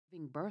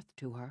giving birth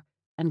to her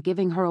and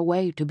giving her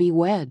away to be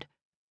wed.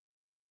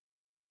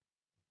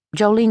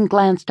 Jolene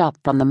glanced up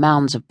from the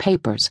mounds of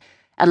papers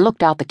and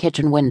looked out the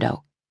kitchen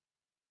window.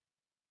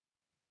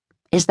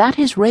 "Is that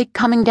his rig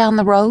coming down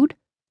the road?"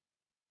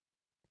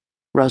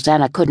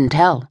 Rosanna couldn't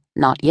tell,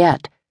 not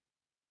yet.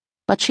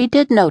 But she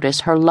did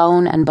notice her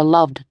lone and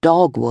beloved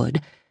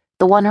dogwood,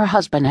 the one her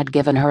husband had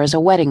given her as a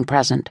wedding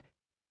present.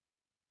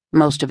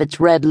 Most of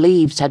its red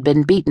leaves had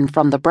been beaten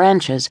from the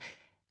branches,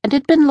 and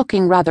had been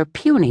looking rather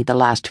puny the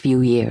last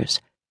few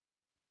years.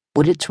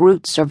 Would its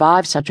roots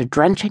survive such a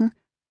drenching?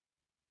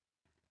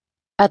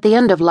 At the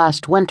end of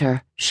last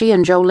winter, she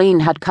and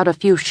Jolene had cut a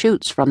few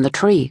shoots from the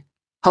tree,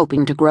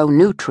 hoping to grow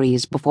new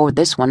trees before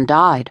this one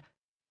died.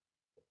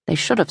 They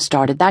should have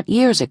started that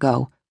years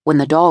ago, when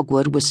the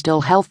dogwood was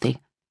still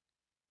healthy.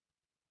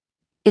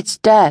 "It's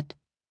dead."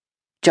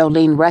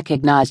 Jolene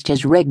recognized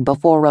his rig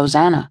before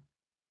Rosanna.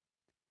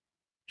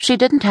 She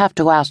didn't have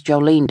to ask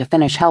Jolene to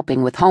finish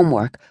helping with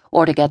homework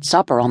or to get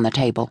supper on the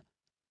table.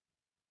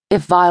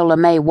 If Viola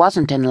May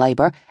wasn't in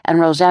labor and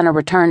Rosanna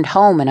returned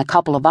home in a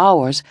couple of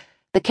hours,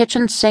 the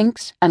kitchen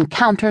sinks and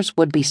counters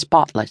would be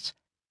spotless.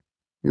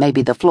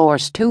 Maybe the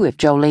floors, too, if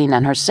Jolene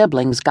and her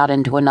siblings got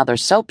into another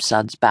soap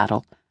suds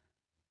battle.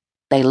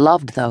 They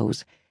loved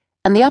those,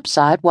 and the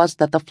upside was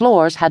that the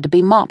floors had to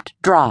be mopped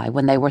dry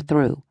when they were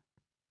through.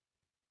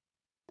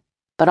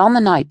 But on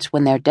the nights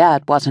when their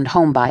dad wasn't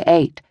home by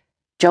 8,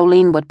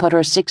 Jolene would put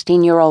her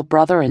 16-year-old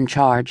brother in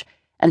charge,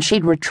 and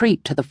she'd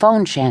retreat to the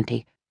phone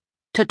shanty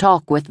to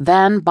talk with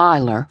Van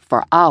Byler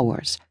for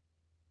hours.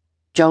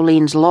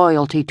 Jolene's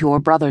loyalty to her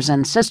brothers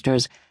and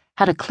sisters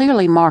had a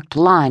clearly marked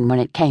line when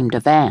it came to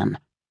Van.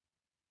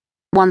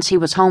 Once he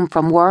was home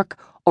from work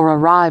or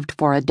arrived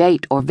for a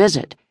date or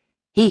visit,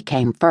 he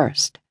came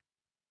first.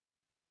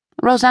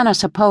 Rosanna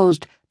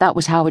supposed that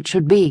was how it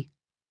should be,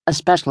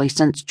 especially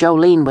since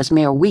Jolene was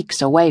mere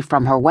weeks away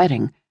from her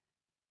wedding.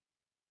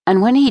 And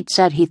when he'd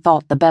said he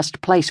thought the best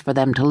place for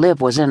them to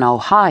live was in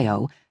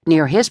Ohio,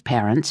 near his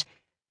parents,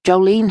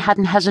 Jolene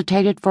hadn't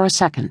hesitated for a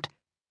second.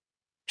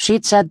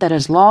 She'd said that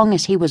as long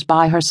as he was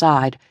by her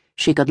side,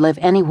 she could live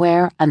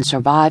anywhere and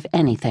survive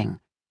anything.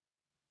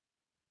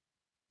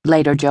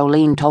 Later,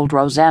 Jolene told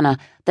Rosanna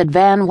that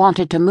Van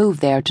wanted to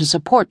move there to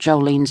support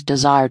Jolene's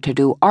desire to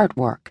do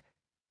artwork.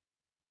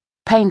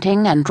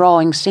 Painting and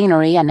drawing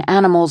scenery and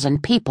animals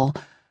and people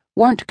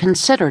weren't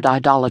considered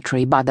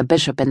idolatry by the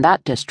bishop in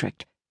that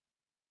district.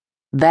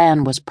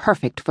 Van was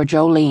perfect for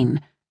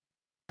Jolene,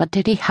 but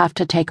did he have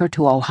to take her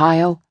to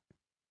Ohio?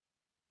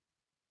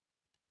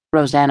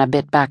 Rosanna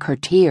bit back her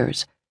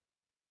tears.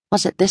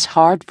 Was it this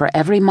hard for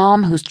every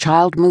mom whose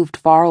child moved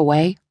far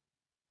away?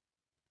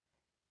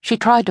 She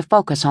tried to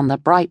focus on the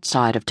bright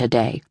side of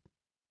today.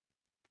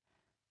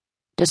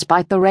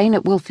 Despite the rain,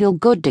 it will feel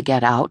good to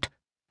get out.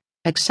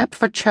 Except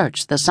for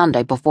church the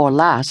Sunday before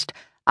last,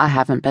 I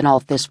haven't been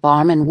off this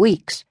farm in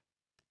weeks.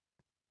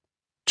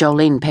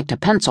 Jolene picked a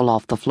pencil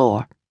off the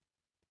floor.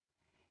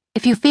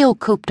 "If you feel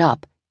cooped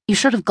up, you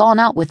should have gone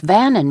out with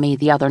Van and me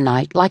the other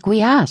night like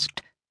we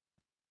asked."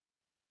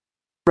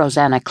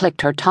 Rosanna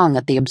clicked her tongue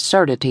at the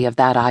absurdity of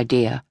that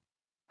idea.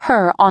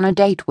 Her on a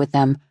date with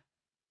them.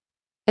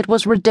 It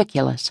was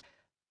ridiculous,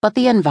 but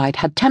the invite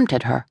had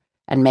tempted her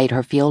and made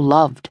her feel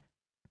loved.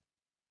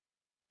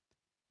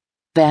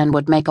 Van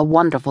would make a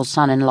wonderful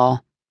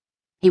son-in-law.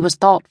 He was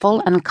thoughtful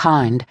and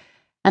kind,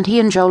 and he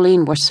and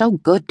Jolene were so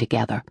good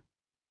together.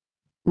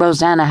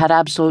 Rosanna had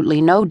absolutely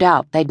no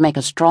doubt they'd make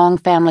a strong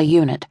family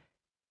unit.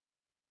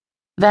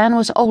 Van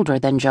was older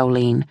than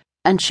Jolene,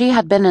 and she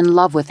had been in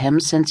love with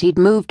him since he'd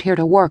moved here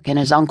to work in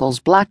his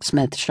uncle's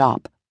blacksmith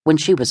shop when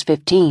she was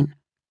 15.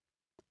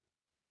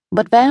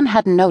 But Van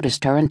hadn't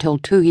noticed her until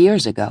 2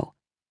 years ago.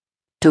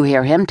 To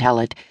hear him tell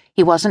it,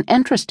 he wasn't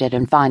interested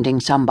in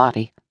finding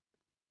somebody.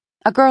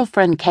 A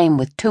girlfriend came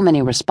with too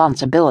many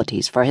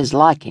responsibilities for his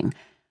liking,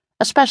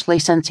 especially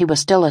since he was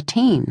still a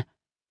teen.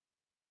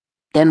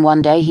 Then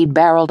one day he'd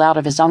barreled out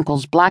of his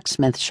uncle's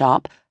blacksmith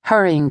shop,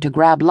 hurrying to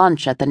grab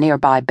lunch at the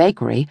nearby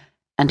bakery,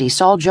 and he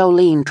saw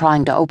Jolene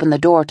trying to open the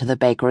door to the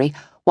bakery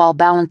while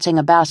balancing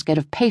a basket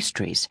of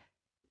pastries.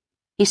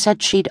 He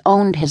said she'd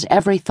owned his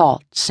every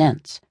thought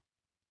since.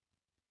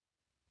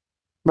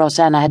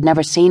 Rosanna had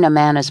never seen a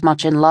man as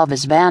much in love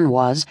as Van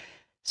was,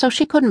 so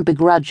she couldn't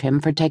begrudge him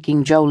for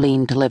taking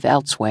Jolene to live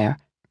elsewhere.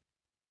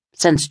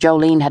 Since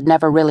Jolene had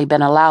never really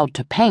been allowed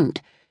to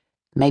paint,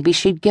 maybe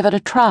she'd give it a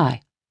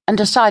try and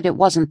decide it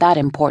wasn't that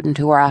important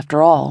to her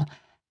after all,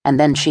 and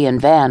then she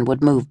and Van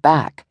would move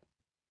back.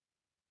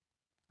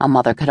 A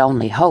mother could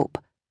only hope.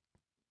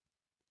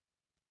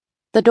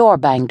 The door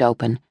banged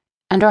open,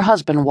 and her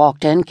husband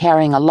walked in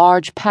carrying a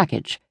large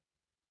package.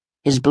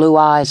 His blue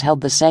eyes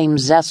held the same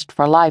zest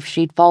for life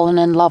she'd fallen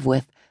in love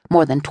with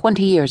more than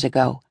 20 years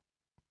ago.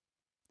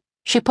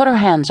 She put her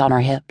hands on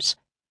her hips.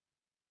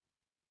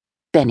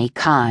 "Benny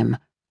Kime,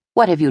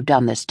 what have you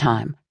done this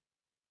time?"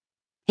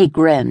 He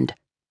grinned.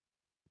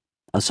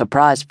 A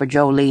surprise for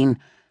Jolene,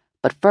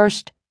 but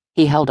first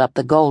he held up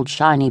the gold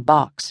shiny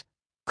box.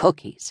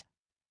 Cookies.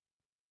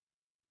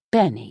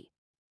 "Benny."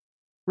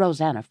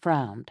 Rosanna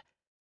frowned.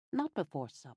 "Not before supper."